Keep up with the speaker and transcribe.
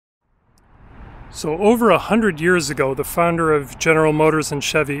So over 100 years ago, the founder of General Motors and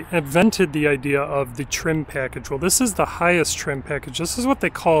Chevy invented the idea of the trim package. Well, this is the highest trim package. This is what they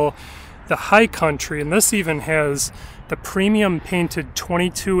call the high country, and this even has the premium painted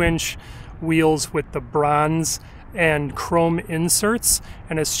 22-inch wheels with the bronze and chrome inserts,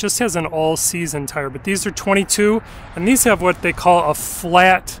 and it just has an all-season tire. But these are 22, and these have what they call a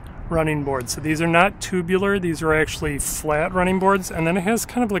flat running board. So these are not tubular, these are actually flat running boards, and then it has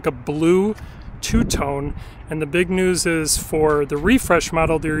kind of like a blue two-tone. And the big news is for the refresh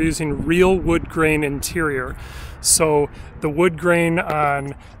model, they're using real wood grain interior. So the wood grain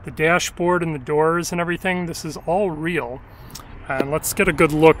on the dashboard and the doors and everything, this is all real. And let's get a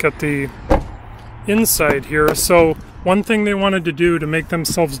good look at the inside here. So one thing they wanted to do to make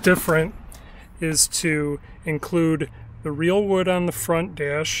themselves different is to include the real wood on the front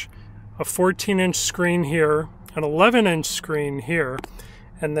dash, a 14-inch screen here, an 11-inch screen here,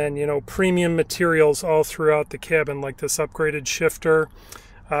 and then, you know, premium materials all throughout the cabin, like this upgraded shifter.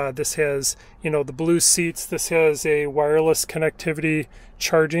 This has, you know, the blue seats. This has a wireless connectivity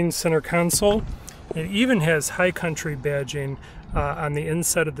charging center console. It even has high country badging on the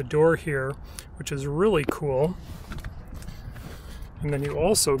inside of the door here, which is really cool. And then you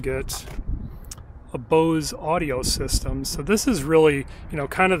also get a Bose audio system. So this is really, you know,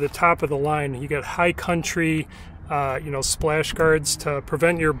 kind of the top of the line. You get high country, you know, splash guards to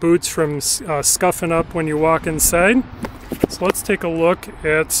prevent your boots from scuffing up when you walk inside. So let's take a look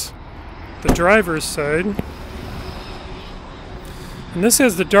at the driver's side. And this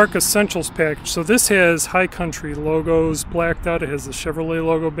has the Dark Essentials package. So this has high country logos blacked out. It has the Chevrolet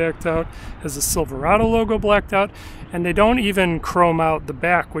logo blacked out. It has the Silverado logo blacked out. And they don't even chrome out the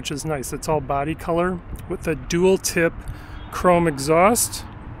back, which is nice. It's all body color with a dual tip chrome exhaust.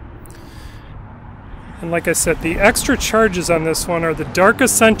 And like I said, the extra charges on this one are the Dark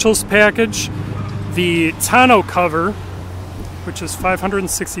Essentials package, the tonneau cover, which is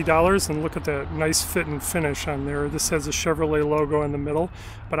 $560, and look at that nice fit and finish on there. This has a Chevrolet logo in the middle,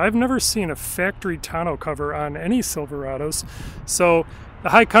 but I've never seen a factory tonneau cover on any Silverados. So the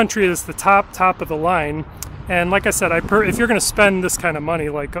high country is the top of the line. And like I said, if you're going to spend this kind of money,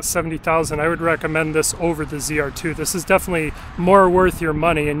 like $70,000, I would recommend this over the ZR2. This is definitely more worth your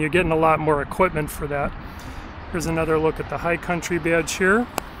money, and you're getting a lot more equipment for that. Here's another look at the high country badge here.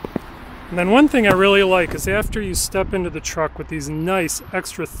 And then one thing I really like is after you step into the truck with these nice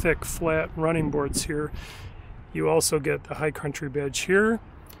extra thick flat running boards here, you also get the high country badge here.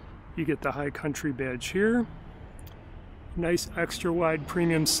 You get the high country badge here. Nice extra wide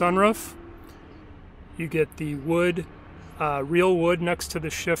premium sunroof. You get the wood, real wood next to the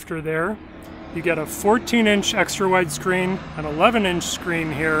shifter there. You get a 14-inch extra wide screen, an 11-inch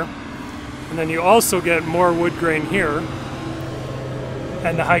screen here, and then you also get more wood grain here.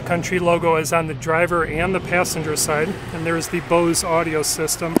 And the high country logo is on the driver and the passenger side. And there's the Bose audio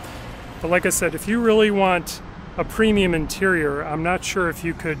system. But like I said, if you really want a premium interior, I'm not sure if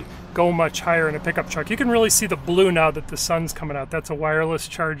you could go much higher in a pickup truck. You can really see the blue now that the sun's coming out. That's a wireless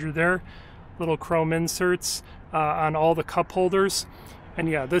charger there. Little chrome inserts on all the cup holders. And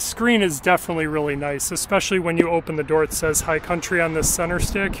yeah, this screen is definitely really nice, especially when you open the door. It says high country on this center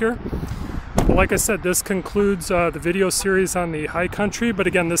stack here. But like I said, this concludes the video series on the high country. But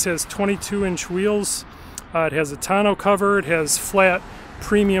again, this has 22-inch wheels. It has a tonneau cover. It has flat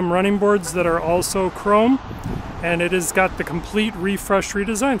premium running boards that are also chrome. And it has got the complete refresh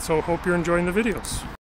redesign. So hope you're enjoying the videos.